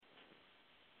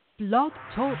Blog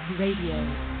Talk Radio.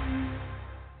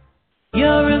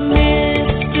 You're a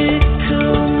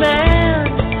mystical man,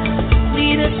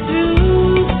 lead us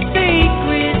through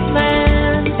sacred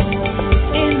land,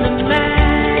 in the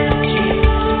magic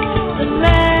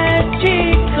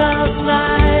of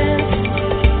life.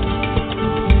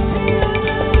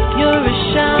 You're a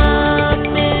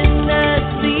shaman that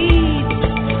leads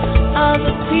all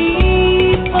the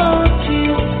people to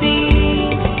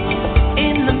see,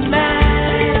 in the magic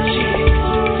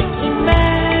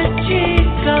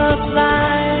of life.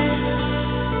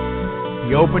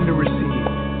 Be open to receive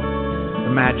the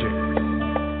magic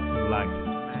of life.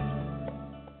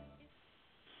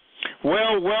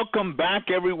 Well, welcome back,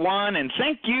 everyone, and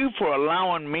thank you for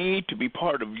allowing me to be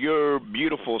part of your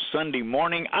beautiful Sunday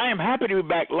morning. I am happy to be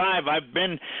back live. I've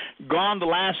been gone the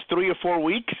last 3 or 4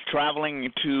 weeks,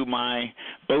 traveling to my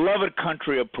beloved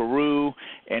country of Peru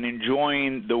and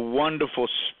enjoying the wonderful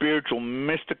spiritual,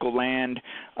 mystical land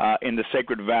in the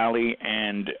Sacred Valley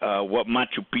and what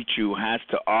Machu Picchu has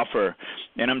to offer.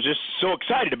 And I'm just so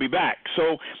excited to be back.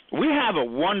 So we have a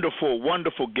wonderful,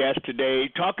 wonderful guest today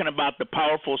talking about the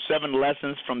powerful 7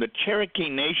 lessons from the Cherokee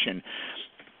Nation.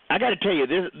 I got to tell you,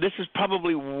 this is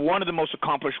probably one of the most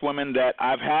accomplished women that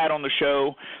I've had on the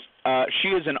show. She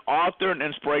is an author and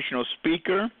inspirational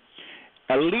speaker,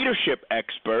 a leadership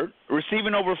expert,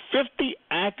 receiving over 50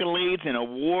 accolades and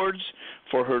awards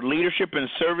for her leadership and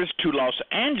service to Los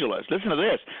Angeles. Listen to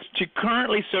this. She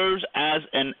currently serves as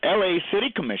an LA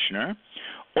City Commissioner,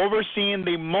 overseeing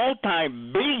the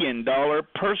multi-billion-dollar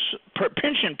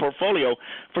pension portfolio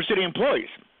for city employees.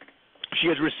 She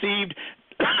has received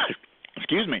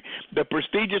the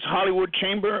prestigious Hollywood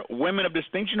Chamber Women of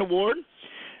Distinction Award,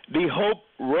 the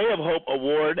Ray of Hope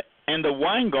Award, and the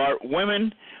Weingart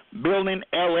Women Building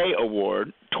LA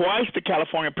Award. Twice the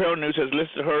California Herald News has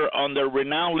listed her on their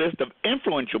renowned list of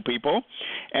influential people,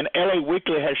 and LA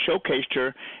Weekly has showcased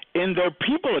her in their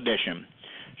People edition.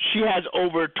 She has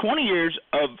over 20 years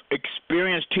of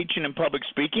experience teaching and public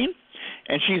speaking,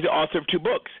 and she's the author of 2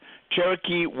 books,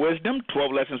 Cherokee Wisdom,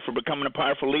 12 Lessons for Becoming a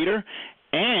Powerful Leader,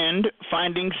 and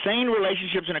Finding Sane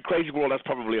Relationships in a Crazy World. That's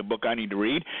probably a book I need to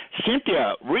read.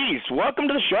 Cynthia Reese, welcome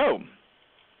to the show.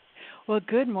 Well,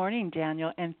 good morning,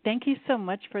 Daniel, and thank you so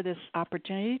much for this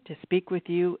opportunity to speak with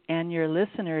you and your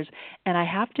listeners. And I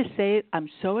have to say, I'm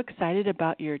so excited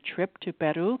about your trip to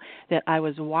Peru that I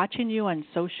was watching you on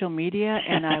social media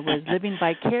and I was living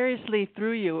vicariously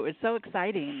through you. It was so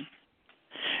exciting.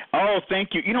 Oh,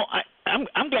 thank you. You know,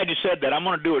 I'm glad you said that. I'm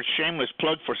going to do a shameless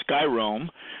plug for Skyroam.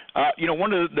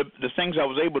 One of the things I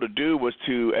was able to do was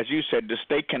to, as you said, to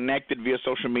stay connected via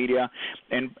social media,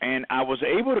 and I was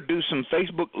able to do some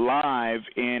Facebook Live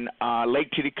in Lake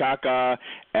Titicaca,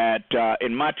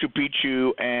 in Machu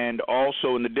Picchu, and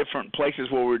also in the different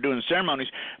places where we were doing ceremonies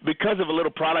because of a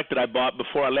little product that I bought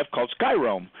before I left called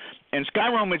Skyroam. And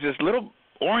Skyroam is this little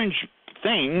orange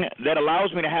thing that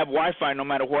allows me to have Wi-Fi no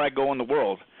matter where I go in the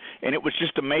world. And it was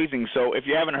just amazing. So if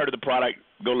you haven't heard of the product,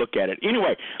 go look at it.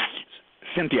 Anyway,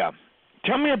 Cynthia,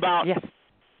 tell me about, yes.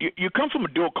 You come from a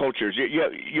dual cultures.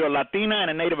 You're a Latina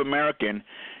and a Native American.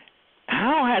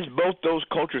 How has both those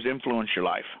cultures influenced your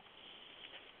life?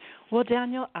 Well,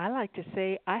 Daniel, I like to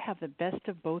say I have the best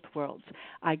of both worlds.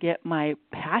 I get my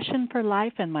passion for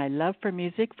life and my love for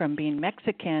music from being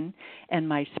Mexican, and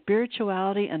my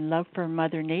spirituality and love for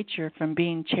Mother Nature from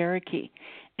being Cherokee.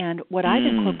 And what I've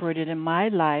incorporated in my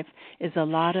life is a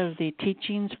lot of the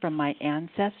teachings from my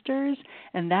ancestors,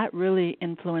 and that really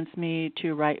influenced me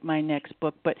to write my next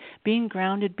book. But being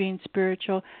grounded, being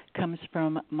spiritual, comes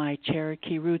from my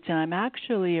Cherokee roots, and I'm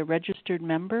actually a registered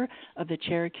member of the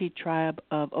Cherokee tribe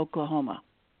of Oklahoma.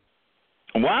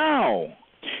 Wow.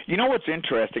 You know what's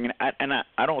interesting, and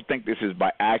I don't think this is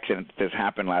by accident that this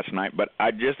happened last night, but I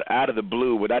just out of the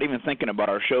blue, without even thinking about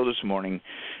our show this morning,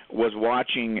 was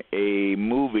watching a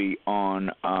movie on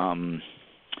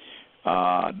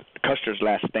Custer's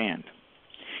Last Stand.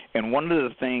 And one of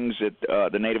the things that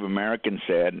the Native American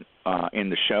said in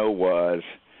the show was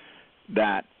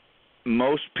that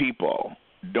most people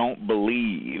don't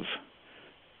believe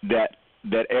that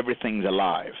everything's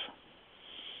alive.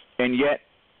 And yet,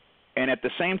 and at the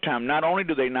same time, not only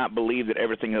do they not believe that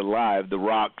everything is alive, the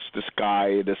rocks, the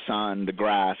sky, the sun, the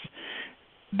grass,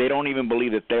 they don't even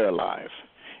believe that they're alive.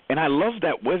 And I love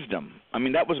that wisdom. I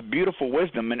mean, that was beautiful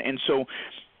wisdom. And so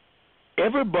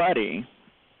everybody,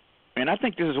 and I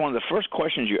think this is one of the first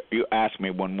questions you asked me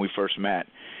when we first met,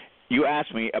 you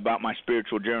asked me about my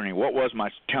spiritual journey. What was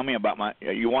tell me about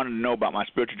you wanted to know about my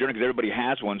spiritual journey because everybody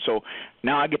has one. So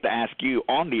now I get to ask you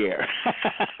on the air,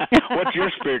 what's your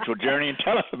spiritual journey? And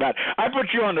tell us about it. I put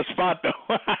you on the spot,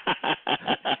 though.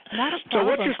 Not a problem. So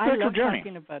what's your spiritual I love journey?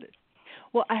 Talking about it.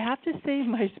 Well, I have to say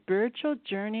my spiritual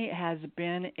journey has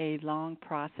been a long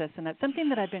process, and that's something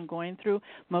that I've been going through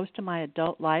most of my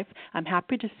adult life. I'm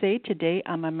happy to say today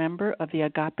I'm a member of the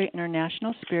Agape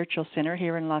International Spiritual Center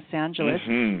here in Los Angeles.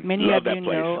 Mm-hmm. Many Love of you that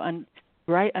place. know,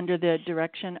 right under the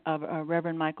direction of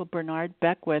Reverend Michael Bernard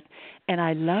Beckwith. And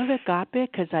I love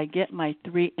Agape because I get my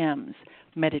 3 M's,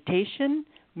 meditation,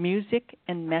 music,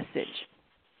 and message.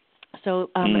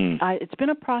 So it's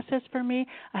been a process for me.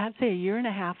 I have to say a year and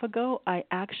a half ago, I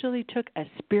actually took a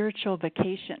spiritual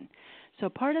vacation. So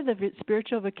part of the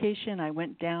spiritual vacation, I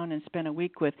went down and spent a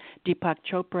week with Deepak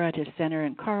Chopra at his center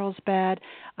in Carlsbad.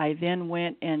 I then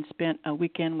went and spent a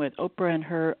weekend with Oprah and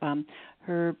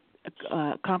her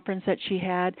conference that she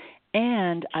had.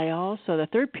 And I also, the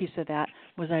third piece of that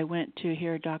was I went to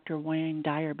hear Dr. Wayne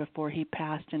Dyer before he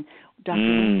passed. And Dr.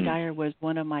 Wayne Dyer was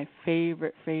one of my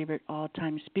favorite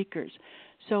all-time speakers.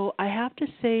 So I have to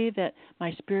say that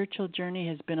my spiritual journey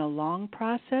has been a long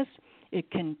process. It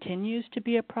continues to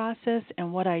be a process.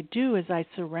 And what I do is I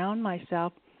surround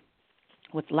myself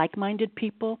with like-minded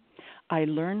people. I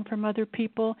learn from other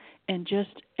people and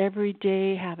just every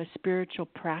day have a spiritual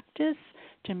practice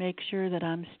to make sure that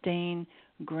I'm staying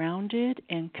grounded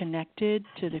and connected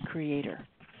to the Creator.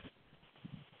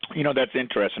 You know, that's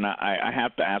interesting. I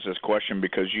have to ask this question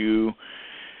because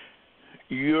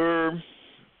you're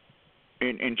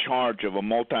in charge of a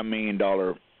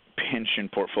multi-million-dollar pension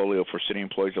portfolio for city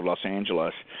employees of Los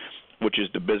Angeles, which is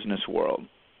the business world.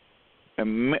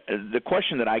 And the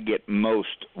question that I get most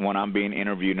when I'm being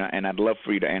interviewed, and I'd love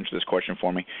for you to answer this question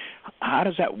for me, how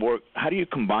does that work? How do you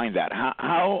combine that?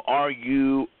 How are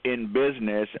you in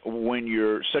business when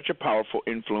you're such a powerful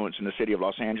influence in the city of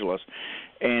Los Angeles?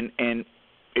 And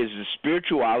is the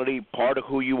spirituality part of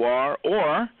who you are?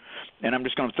 Or, and I'm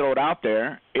just going to throw it out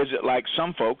there, is it like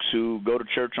some folks who go to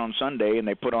church on Sunday and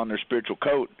they put on their spiritual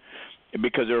coat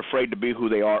because they're afraid to be who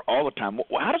they are all the time?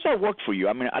 How does that work for you?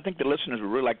 I mean, I think the listeners would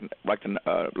really like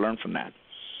to learn from that.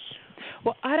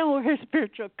 Well, I don't wear a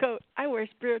spiritual coat. I wear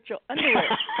spiritual underwear,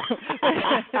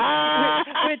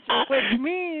 which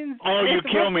means you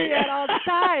kill me at all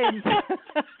times.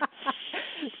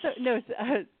 So,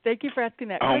 thank you for asking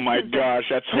that question. Oh, my gosh,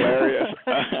 that's hilarious.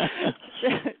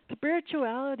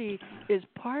 Spirituality is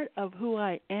part of who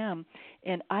I am,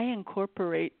 and I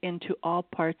incorporate into all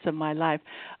parts of my life.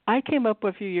 I came up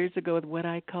a few years ago with what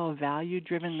I call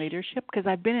value-driven leadership because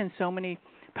I've been in so many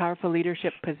powerful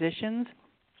leadership positions,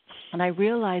 and I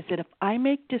realized that if I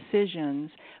make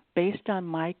decisions based on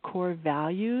my core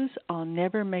values, I'll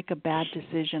never make a bad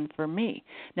decision for me.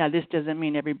 Now, this doesn't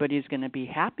mean everybody's going to be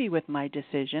happy with my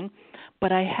decision,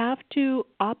 but I have to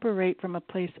operate from a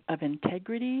place of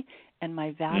integrity and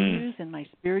my values and my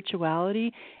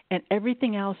spirituality, and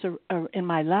everything else in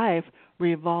my life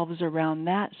revolves around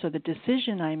that. So the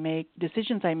decisions I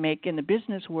make in the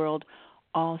business world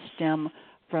all stem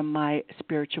from my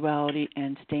spirituality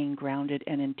and staying grounded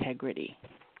and integrity.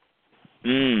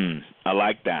 I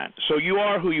like that. So you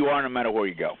are who you are no matter where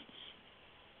you go.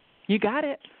 You got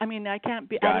it. I mean, I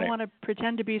don't want to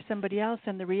pretend to be somebody else.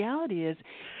 And the reality is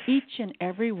each and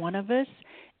every one of us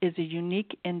is a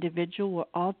unique individual. We're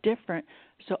all different.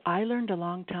 So I learned a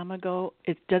long time ago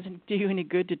it doesn't do you any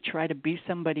good to try to be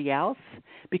somebody else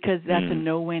because that's a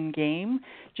no-win game.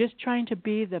 Just trying to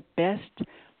be the best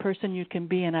person you can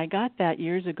be. And I got that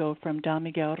years ago from Don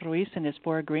Miguel Ruiz and his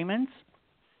 4 agreements.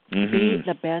 Be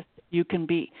the best you can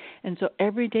be. And so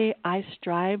every day I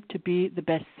strive to be the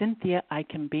best Cynthia I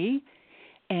can be,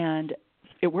 and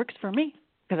it works for me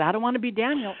because I don't want to be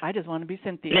Daniel. I just want to be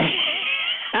Cynthia.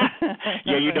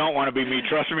 Yeah, you don't want to be me,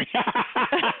 trust me.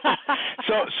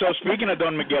 So speaking of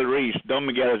Don Miguel Ruiz, Don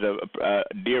Miguel is a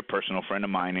dear personal friend of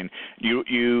mine, and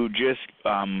you just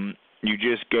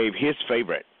gave his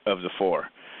favorite of the 4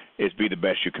 is be the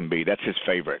best you can be. That's his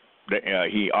favorite.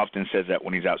 He often says that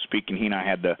when he's out speaking. He and I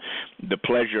had the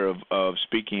pleasure of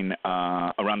speaking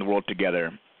around the world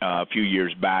together a few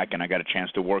years back, and I got a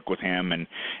chance to work with him and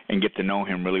get to know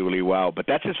him really, really well. But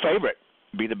that's his favorite,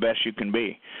 be the best you can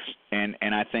be. And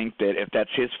I think that if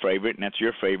that's his favorite and that's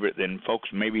your favorite, then, folks,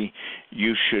 maybe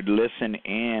you should listen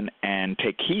in and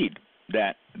take heed.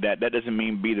 That doesn't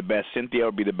mean be the best Cynthia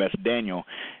or be the best Daniel.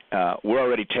 We're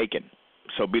already taken.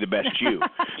 So be the best you.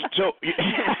 So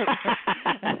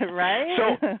right?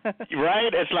 So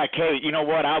right, it's like, hey, you know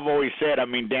what? I've always said. I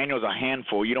mean, Daniel's a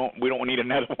handful. We don't need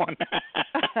another one.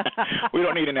 We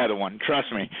don't need another one.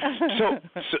 Trust me. So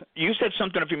you said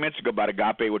something a few minutes ago about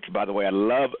Agape, which, by the way, I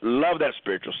love that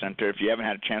spiritual center. If you haven't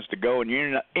had a chance to go and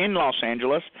you're in Los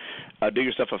Angeles, do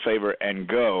yourself a favor and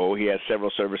go. He has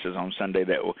several services on Sunday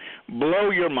that will blow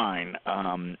your mind.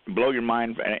 Blow your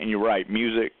mind, and you're right.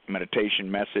 Music, meditation,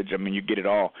 message. I mean, you get it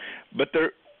all. But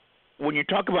when you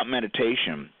talk about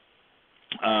meditation,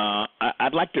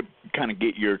 I'd like to kind of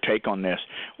get your take on this.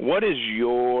 What is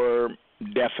your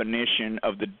definition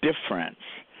of the difference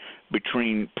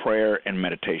between prayer and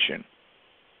meditation?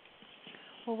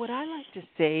 Well, what I like to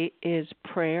say is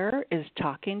prayer is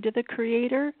talking to the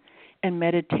Creator, and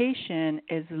meditation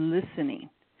is listening.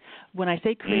 When I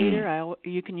say Creator,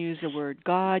 you can use the word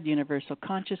God, universal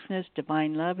consciousness,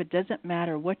 divine love. It doesn't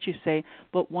matter what you say,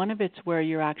 but one of it's where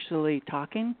you're actually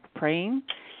talking, praying,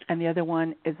 and the other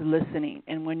one is listening.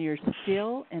 And when you're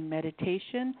still in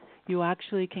meditation, you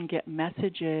actually can get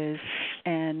messages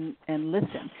and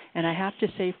listen. And I have to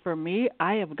say, for me,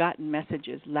 I have gotten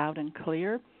messages loud and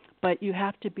clear, but you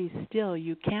have to be still.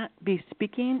 You can't be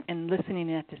speaking and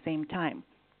listening at the same time.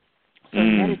 So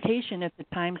meditation is the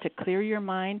time to clear your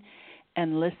mind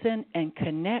and listen and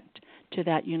connect to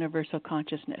that universal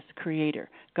consciousness, Creator,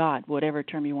 God, whatever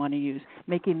term you want to use,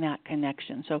 making that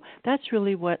connection. So that's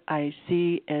really what I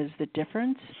see as the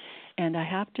difference. And I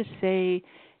have to say,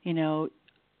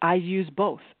 I use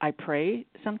both. I pray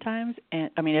sometimes,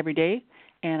 every day,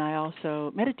 and I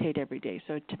also meditate every day.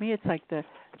 So to me, it's like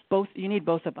both. You need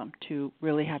both of them to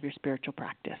really have your spiritual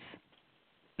practice.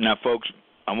 Now, folks,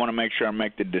 I want to make sure I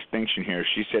make the distinction here.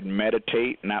 She said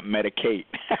meditate, not medicate.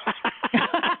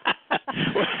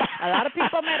 A lot of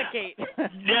people medicate.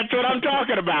 That's what I'm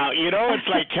talking about. It's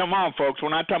like, come on, folks. We're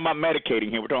not talking about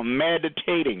medicating here. We're talking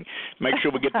meditating. Make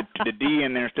sure we get the D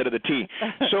in there instead of the T.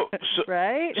 So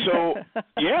right? So,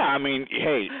 yeah, I mean,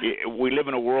 hey, we live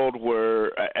in a world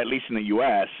where, at least in the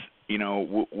U.S.,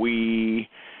 we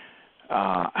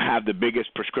have the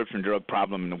biggest prescription drug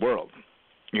problem in the world.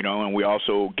 And we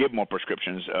also give more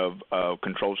prescriptions of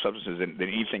controlled substances than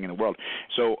anything in the world.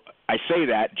 So I say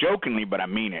that jokingly, but I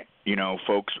mean it.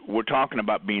 Folks, we're talking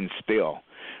about being still.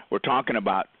 We're talking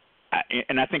about,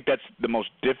 and I think that's the most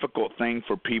difficult thing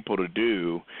for people to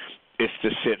do, is to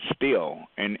sit still.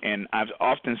 And I've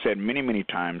often said many, many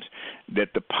times that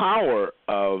the power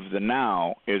of the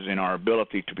now is in our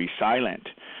ability to be silent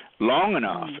long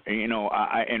enough.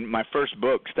 In my first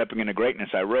book, Stepping into Greatness,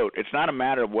 I wrote, it's not a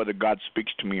matter of whether God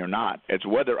speaks to me or not. It's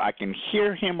whether I can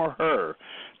hear him or her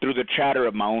through the chatter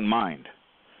of my own mind.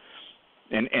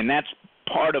 And that's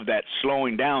part of that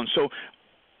slowing down. So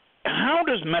how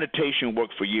does meditation work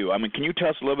for you? I mean, can you tell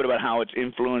us a little bit about how it's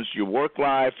influenced your work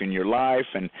life and your life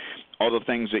and all the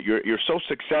things that you're so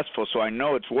successful, so I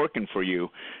know it's working for you.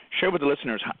 Share with the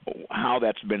listeners how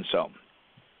that's been so.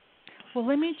 Well,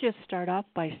 let me just start off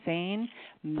by saying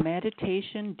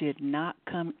meditation did not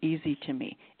come easy to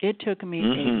me. It took me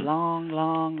a long,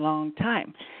 long, long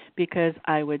time, because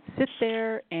I would sit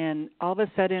there and all of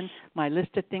a sudden my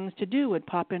list of things to do would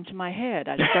pop into my head.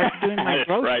 I'd start doing my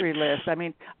grocery list. I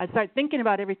mean, I'd start thinking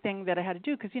about everything that I had to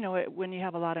do, because, when you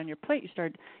have a lot on your plate, you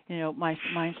start, my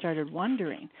mind started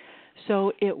wandering.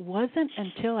 So it wasn't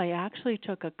until I actually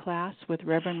took a class with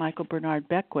Reverend Michael Bernard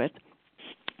Beckwith,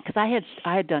 because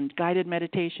I had done guided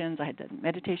meditations, I had done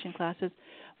meditation classes,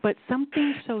 but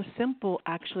something so simple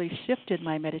actually shifted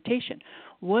my meditation.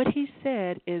 What he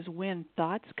said is, when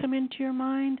thoughts come into your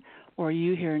mind or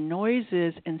you hear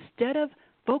noises, instead of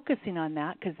focusing on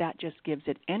that, because that just gives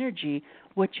it energy,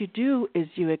 what you do is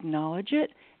you acknowledge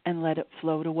it and let it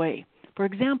float away. For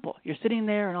example, you're sitting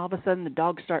there and all of a sudden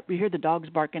you hear the dogs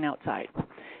barking outside.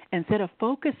 Instead of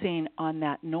focusing on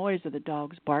that noise of the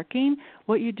dogs barking,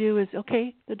 what you do is,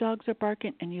 okay, the dogs are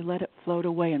barking, and you let it float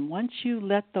away. And once you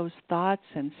let those thoughts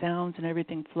and sounds and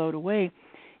everything float away,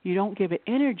 you don't give it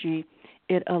energy,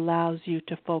 it allows you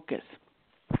to focus.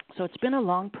 So it's been a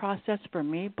long process for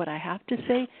me, but I have to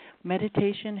say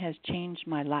meditation has changed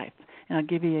my life. And I'll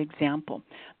give you an example.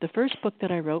 The first book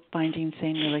that I wrote, Finding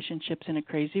Sane Relationships in a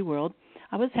Crazy World,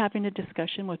 I was having a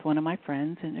discussion with one of my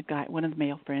friends, and one of the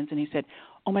male friends, and he said,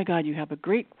 "Oh my God, you have a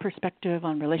great perspective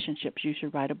on relationships. You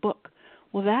should write a book."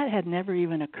 Well, that had never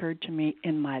even occurred to me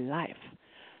in my life.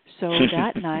 So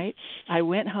that night, I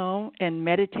went home and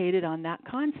meditated on that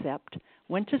concept,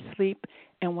 went to sleep,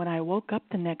 and when I woke up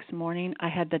the next morning, I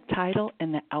had the title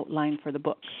and the outline for the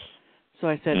book. So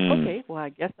I said, okay, well, I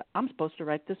guess I'm supposed to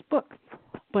write this book.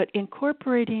 But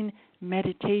incorporating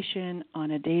meditation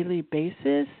on a daily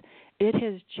basis it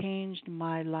has changed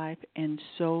my life in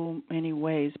so many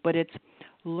ways. But it's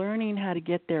learning how to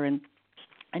get there. And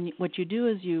what you do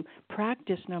is you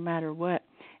practice no matter what,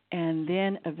 and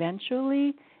then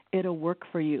eventually it'll work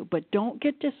for you. But don't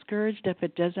get discouraged if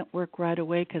it doesn't work right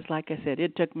away, because like I said,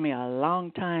 it took me a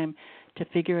long time to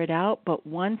figure it out. But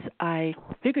once I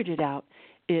figured it out,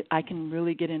 I can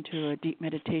really get into a deep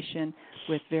meditation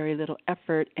with very little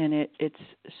effort, and it's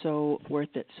so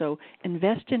worth it. So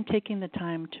invest in taking the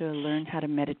time to learn how to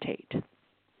meditate.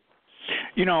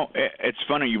 You know, it's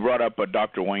funny you brought up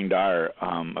Dr. Wayne Dyer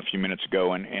a few minutes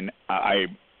ago, and I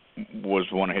was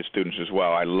one of his students as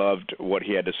well. I loved what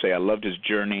he had to say. I loved his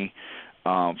journey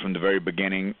from the very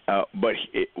beginning. But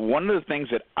one of the things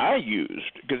that I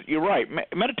used, because you're right,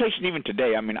 meditation even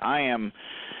today, I mean, I am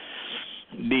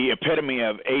the epitome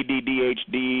of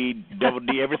ADD, double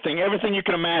D, everything you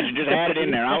can imagine. Just add it in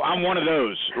there. I'm one of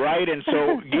those, right? And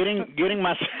so getting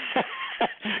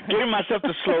myself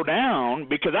to slow down,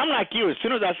 because I'm like you. As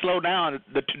soon as I slow down,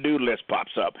 the to-do list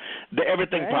pops up.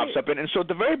 Everything pops up. And so at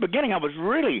the very beginning, I was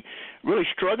really, really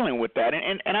struggling with that.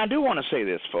 And I do want to say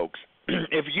this, folks.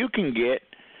 If you can get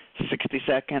 60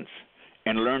 seconds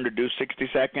and learn to do 60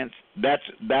 seconds, that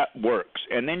works.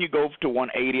 And then you go to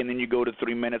 180, and then you go to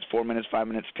 3 minutes, 4 minutes, 5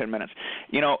 minutes, 10 minutes.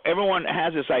 You know, everyone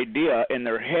has this idea in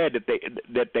their head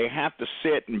that they have to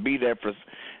sit and be there for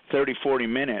 30, 40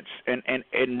 minutes,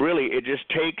 and really it just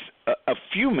takes a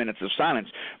few minutes of silence.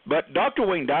 But Dr.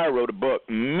 Wayne Dyer wrote a book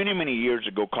many, many years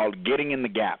ago called Getting in the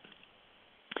Gap.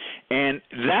 And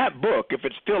that book, if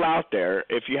it's still out there,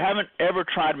 if you haven't ever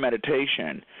tried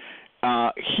meditation,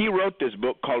 he wrote this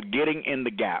book called Getting in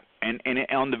the Gap. And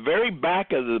on the very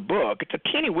back of the book, it's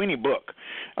a teeny-weeny book.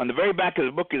 On the very back of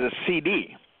the book is a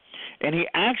CD. And he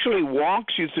actually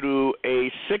walks you through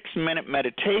a 6-minute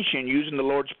meditation using the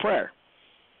Lord's Prayer.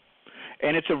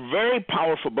 And it's a very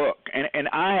powerful book, and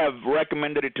I have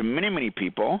recommended it to many, many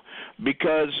people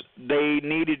because they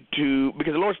needed to,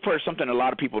 because the Lord's Prayer is something a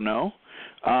lot of people know,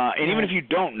 and even if you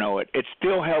don't know it, it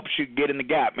still helps you get in the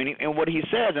gap. And what he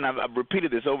says, and I've repeated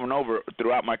this over and over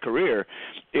throughout my career,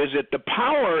 is that the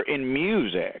power in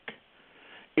music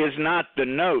is not the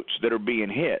notes that are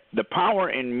being hit. The power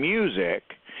in music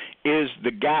is the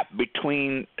gap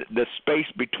between, the space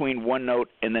between one note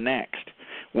and the next,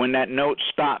 when that note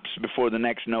stops before the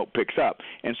next note picks up.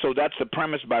 And so that's the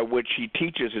premise by which he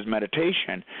teaches his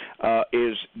meditation,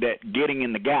 is that getting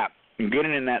in the gap and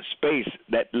getting in that space,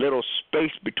 that little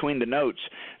space between the notes,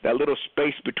 that little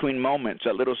space between moments,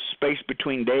 that little space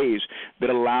between days that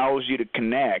allows you to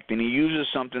connect. And he uses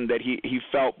something that he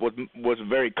felt was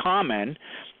very common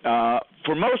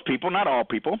for most people, not all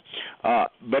people,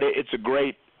 but it's a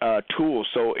great tool.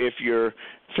 So if you're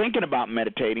thinking about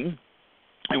meditating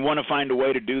and want to find a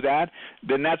way to do that,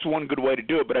 then that's one good way to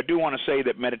do it. But I do want to say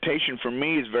that meditation for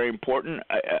me is very important.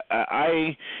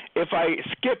 If I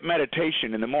skip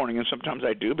meditation in the morning, and sometimes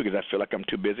I do because I feel like I'm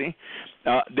too busy,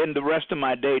 then the rest of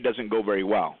my day doesn't go very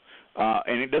well.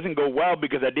 And it doesn't go well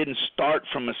because I didn't start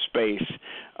from a space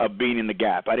of being in the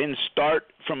gap. I didn't start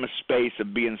from a space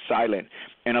of being silent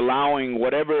and allowing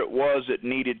whatever it was that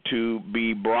needed to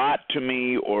be brought to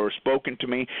me or spoken to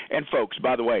me. And folks,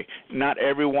 by the way, not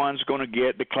everyone's going to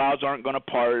get, the clouds aren't going to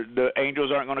part, the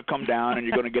angels aren't going to come down, and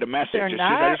you're going to get a message.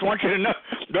 I just want you to know.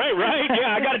 Right?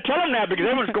 Yeah, I got to tell them that because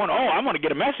everyone's going, oh, I'm going to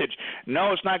get a message.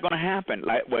 No, it's not going to happen.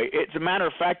 It's a matter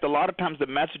of fact, a lot of times the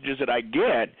messages that I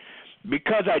get,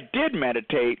 because I did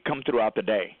meditate, come throughout the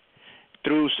day.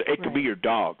 It could be your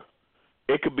dog.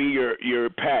 It could be your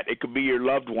pet. It could be your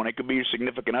loved one. It could be your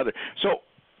significant other. So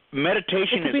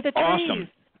meditation is awesome.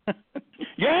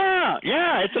 Yeah,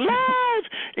 it's alive.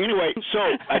 Anyway, so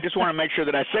I just want to make sure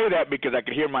that I say that because I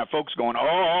could hear my folks going,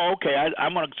 oh, okay,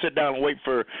 I'm going to sit down and wait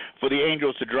for the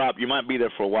angels to drop. You might be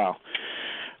there for a while.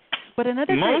 But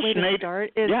another great way to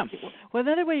start is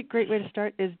great way to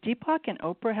start is Deepak and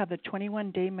Oprah have the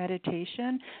 21-day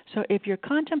meditation. So if you're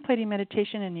contemplating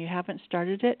meditation and you haven't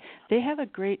started it, they have a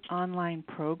great online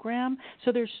program.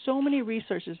 So there's so many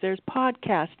resources. There's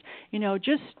podcasts.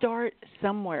 Just start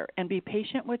somewhere and be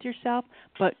patient with yourself,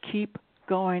 but keep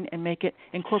going and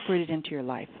incorporate it into your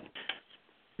life.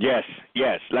 Yes.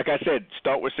 Like I said,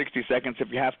 start with 60 seconds if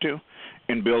you have to,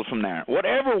 and build from there.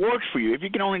 Whatever works for you. If you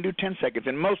can only do 10 seconds,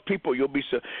 and most people, you'll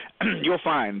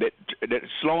find that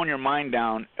slowing your mind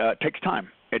down takes time.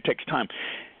 It takes time.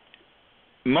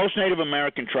 Most Native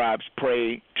American tribes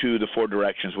pray to the 4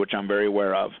 directions, which I'm very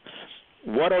aware of.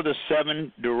 What are the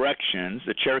 7 directions,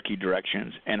 the Cherokee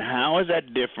directions, and how is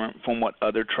that different from what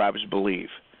other tribes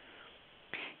believe?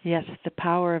 Yes, the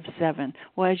power of 7.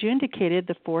 Well, as you indicated,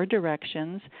 the 4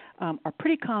 directions are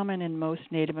pretty common in most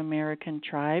Native American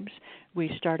tribes.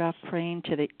 We start off praying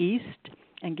to the east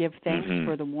and give thanks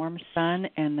for the warm sun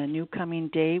and the new coming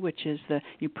day, which is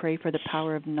you pray for the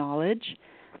power of knowledge.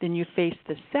 Then you face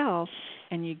the south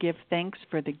and you give thanks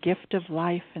for the gift of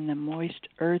life and the moist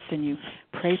earth, and you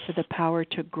pray for the power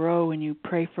to grow, and you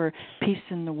pray for peace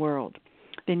in the world.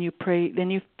 Then you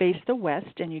face the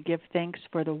west and you give thanks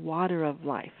for the water of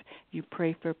life. You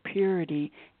pray for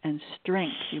purity and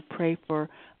strength. You pray for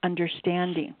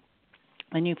understanding.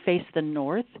 Then you face the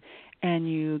north and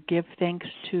you give thanks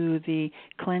to the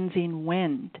cleansing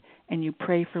wind, and you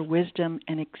pray for wisdom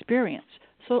and experience.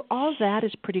 So all that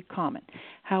is pretty common.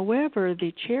 However,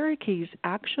 the Cherokees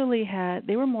actually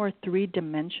they were more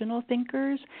 3-dimensional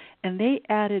thinkers, and they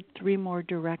added 3 more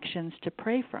directions to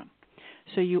pray from.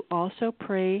 So you also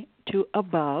pray to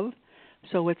above,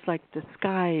 so it's like the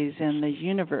skies and the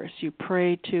universe. You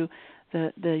pray to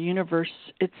the universe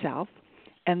itself,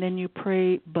 and then you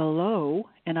pray below,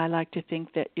 and I like to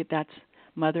think that that's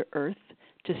Mother Earth,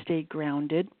 to stay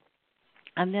grounded.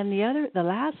 And then the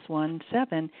last one,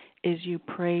 7, is you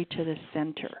pray to the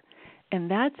center. And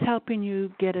that's helping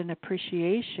you get an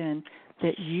appreciation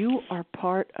that you are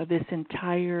part of this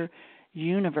entire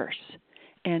universe,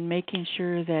 and making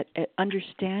sure that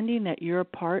understanding that you're a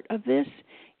part of this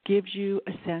gives you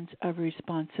a sense of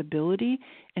responsibility,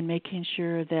 and making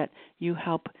sure that you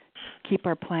help keep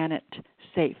our planet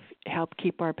safe, help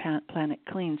keep our planet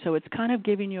clean. So it's kind of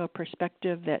giving you a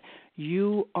perspective that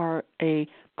you are a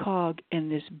cog in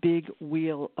this big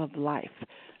wheel of life.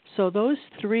 So those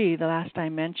 3, the last I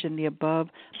mentioned, the above,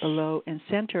 below, and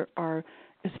center, are,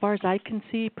 as far as I can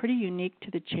see, pretty unique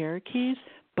to the Cherokees,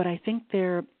 but I think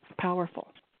they're powerful.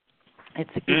 It's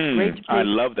great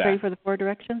to pray for the 4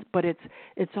 directions, but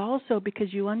it's also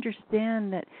because you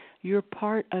understand that you're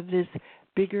part of this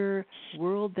bigger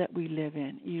world that we live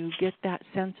in. You get that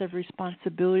sense of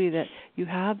responsibility, that you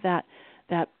have that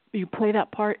you play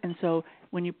that part, and so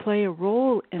when you play a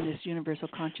role in this universal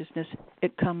consciousness,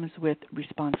 it comes with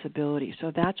responsibility.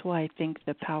 So that's why I think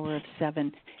the power of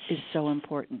 7 is so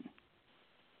important.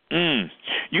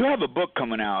 You have a book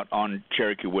coming out on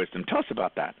Cherokee wisdom. Tell us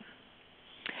about that.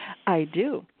 I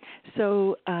do.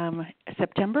 So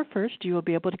September 1st, you will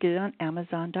be able to get it on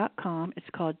Amazon.com. It's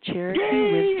called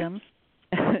Cherokee Wisdom.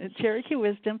 Cherokee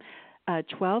Wisdom,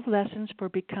 12 Lessons for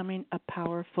Becoming a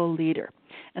Powerful Leader.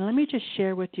 And let me just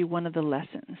share with you one of the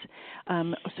lessons.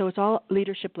 So it's all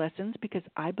leadership lessons, because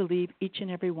I believe each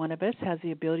and every one of us has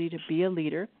the ability to be a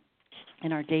leader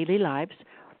in our daily lives,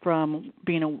 from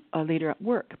being a leader at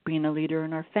work, being a leader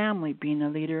in our family, being a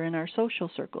leader in our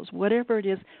social circles. Whatever it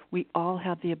is, we all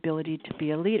have the ability to be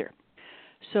a leader.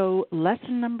 So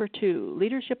lesson number 2,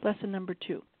 leadership lesson number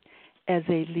 2. As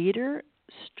a leader,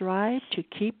 strive to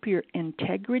keep your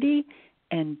integrity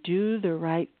and do the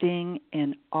right thing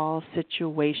in all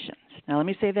situations. Now let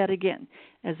me say that again.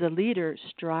 As a leader,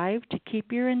 strive to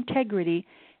keep your integrity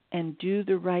and do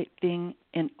the right thing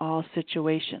in all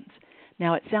situations.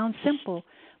 Now it sounds simple,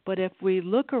 but if we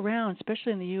look around,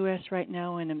 especially in the U.S. right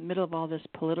now, in the middle of all this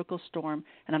political storm,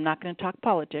 and I'm not going to talk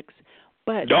politics,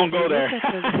 but don't go there.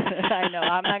 I know,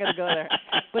 I'm not going to go there.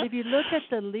 But if you look at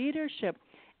the leadership,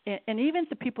 and even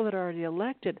the people that are already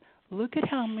elected, look at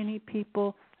how many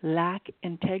people lack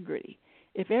integrity.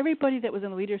 If everybody that was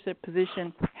in a leadership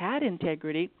position had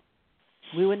integrity,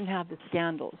 we wouldn't have the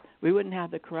scandals. We wouldn't have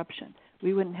the corruption.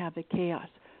 We wouldn't have the chaos.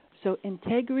 So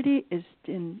integrity is,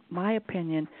 in my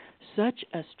opinion, such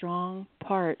a strong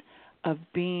part of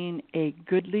being a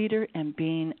good leader and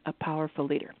being a powerful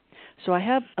leader. So I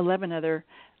have 11 other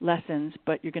lessons,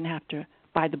 but you're going to have to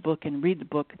buy the book and read the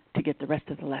book to get the rest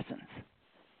of the lessons.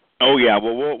 Oh yeah,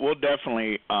 well we'll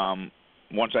definitely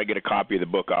once I get a copy of the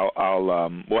book,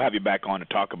 we'll have you back on to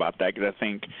talk about that, because I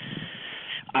think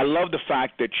I love the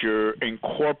fact that you're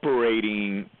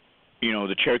incorporating,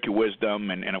 the Cherokee wisdom,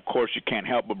 and of course you can't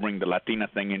help but bring the Latina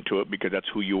thing into it, because that's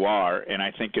who you are. And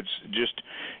I think it's just,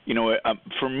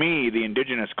 for me, the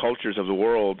indigenous cultures of the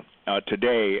world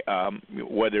today,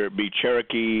 whether it be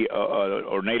Cherokee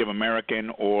or Native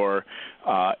American, or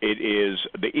it is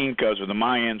the Incas or the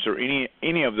Mayans or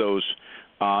any of those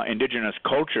indigenous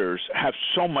cultures, have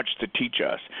so much to teach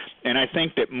us. And I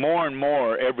think that more and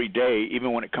more every day,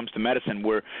 even when it comes to medicine,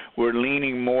 we're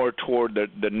leaning more toward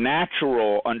the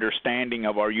natural understanding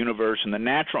of our universe, and the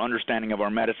natural understanding of our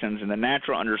medicines, and the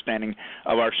natural understanding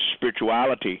of our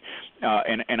spirituality.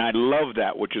 And I love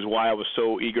that, which is why I was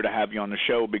so eager to have you on the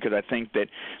show, because I think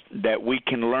that we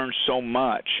can learn so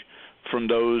much from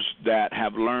those that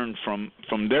have learned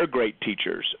from their great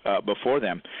teachers before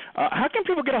them. How can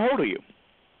people get a hold of you?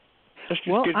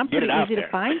 Well, I'm get pretty it out easy there.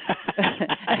 to find.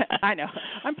 I know.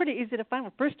 I'm pretty easy to find.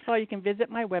 Well, first of all, you can visit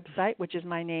my website, which is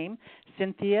my name,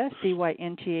 Cynthia,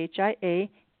 Cynthia,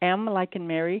 M like in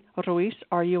Mary, Ruiz,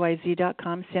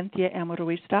 RUIZ.com,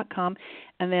 CynthiaMRuiz.com.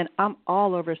 And then I'm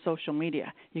all over social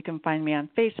media. You can find me on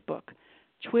Facebook,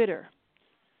 Twitter,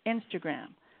 Instagram,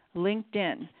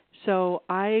 LinkedIn. So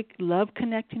I love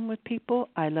connecting with people.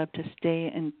 I love to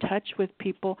stay in touch with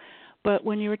people. But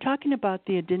when you were talking about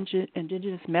the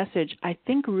indigenous message, I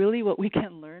think really what we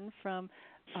can learn from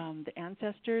the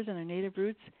ancestors and their native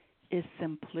roots is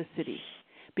simplicity.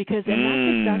 Because and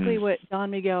that's exactly what Don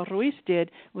Miguel Ruiz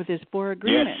did with his 4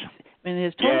 agreements and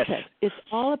his Toltecs. It's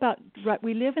all about,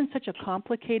 we live in such a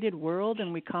complicated world,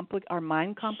 and our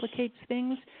mind complicates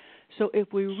things. So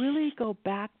if we really go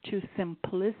back to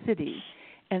simplicity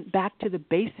and back to the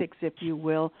basics, if you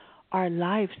will, our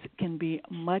lives can be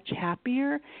much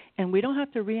happier, and we don't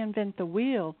have to reinvent the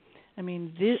wheel. I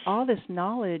mean, all this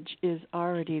knowledge is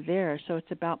already there, so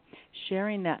it's about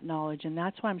sharing that knowledge, and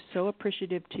that's why I'm so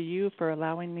appreciative to you for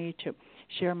allowing me to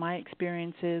share my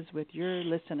experiences with your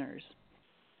listeners.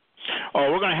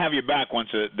 Oh, we're going to have you back once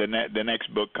the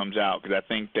next book comes out, because I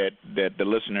think that the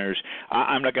listeners,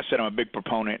 I'm like I said, I'm a big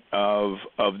proponent of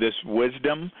this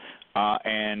wisdom.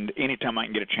 And anytime I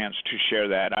can get a chance to share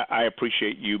that, I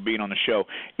appreciate you being on the show.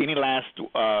 Any last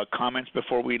comments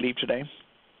before we leave today?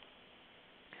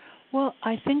 Well,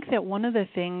 I think that one of the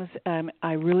things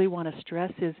I really want to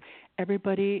stress is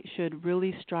everybody should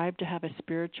really strive to have a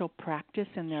spiritual practice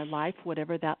in their life,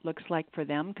 whatever that looks like for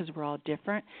them, because we're all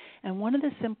different. And one of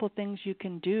the simple things you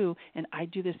can do, and I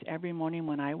do this every morning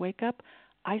when I wake up,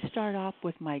 I start off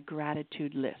with my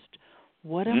gratitude list.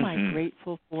 What am I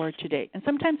grateful for today? And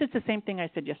sometimes it's the same thing I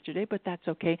said yesterday, but that's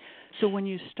okay. So when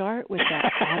you start with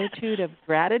that attitude of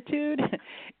gratitude,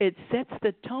 it sets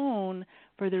the tone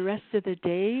for the rest of the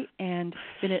day, and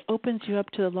then it opens you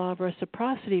up to the law of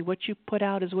reciprocity. What you put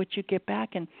out is what you get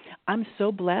back. And I'm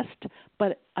so blessed,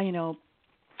 but,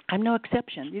 I'm no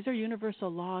exception. These are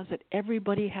universal laws that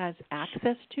everybody has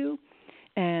access to.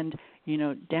 And,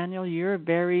 Daniel, you're a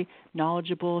very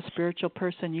knowledgeable spiritual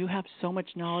person. You have so much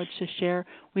knowledge to share.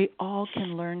 We all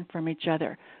can learn from each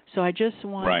other. So I just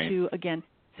want to, again,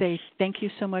 say thank you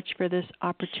so much for this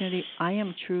opportunity. I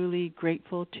am truly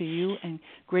grateful to you and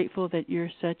grateful that you're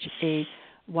such a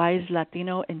wise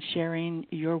Latino and sharing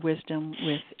your wisdom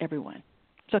with everyone.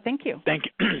 So thank you. Thank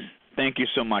you. Thank you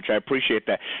so much. I appreciate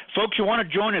that. Folks, you want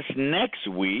to join us next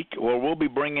week, where we'll be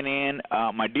bringing in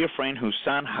my dear friend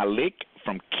Hussein Halik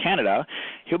from Canada.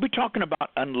 He'll be talking about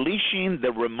unleashing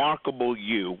the remarkable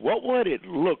you. What would it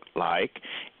look like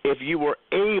if you were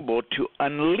able to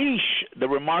unleash the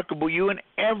remarkable you in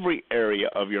every area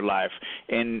of your life?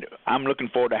 And I'm looking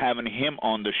forward to having him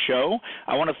on the show.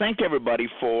 I want to thank everybody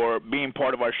for being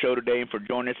part of our show today and for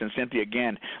joining us. And Cynthia,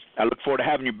 again, I look forward to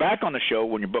having you back on the show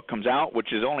when your book comes out,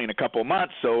 which is only in a couple of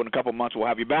months. So in a couple of months we'll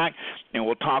have you back, and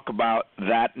we'll talk about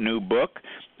that new book.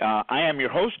 I am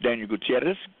your host, Daniel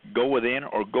Gutierrez, Go Within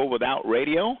or Go Without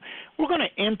Radio. We're going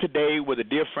to end today with a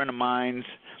dear friend of mine's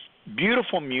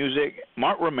beautiful music.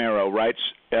 Mark Romero writes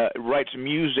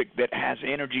music that has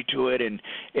energy to it, and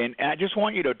I just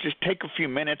want you to just take a few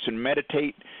minutes and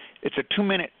meditate. It's a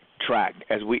 2-minute track.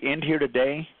 As we end here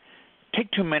today, take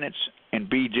 2 minutes and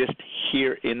be just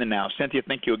here in the now. Cynthia,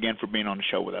 thank you again for being on the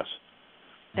show with us.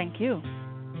 Thank you.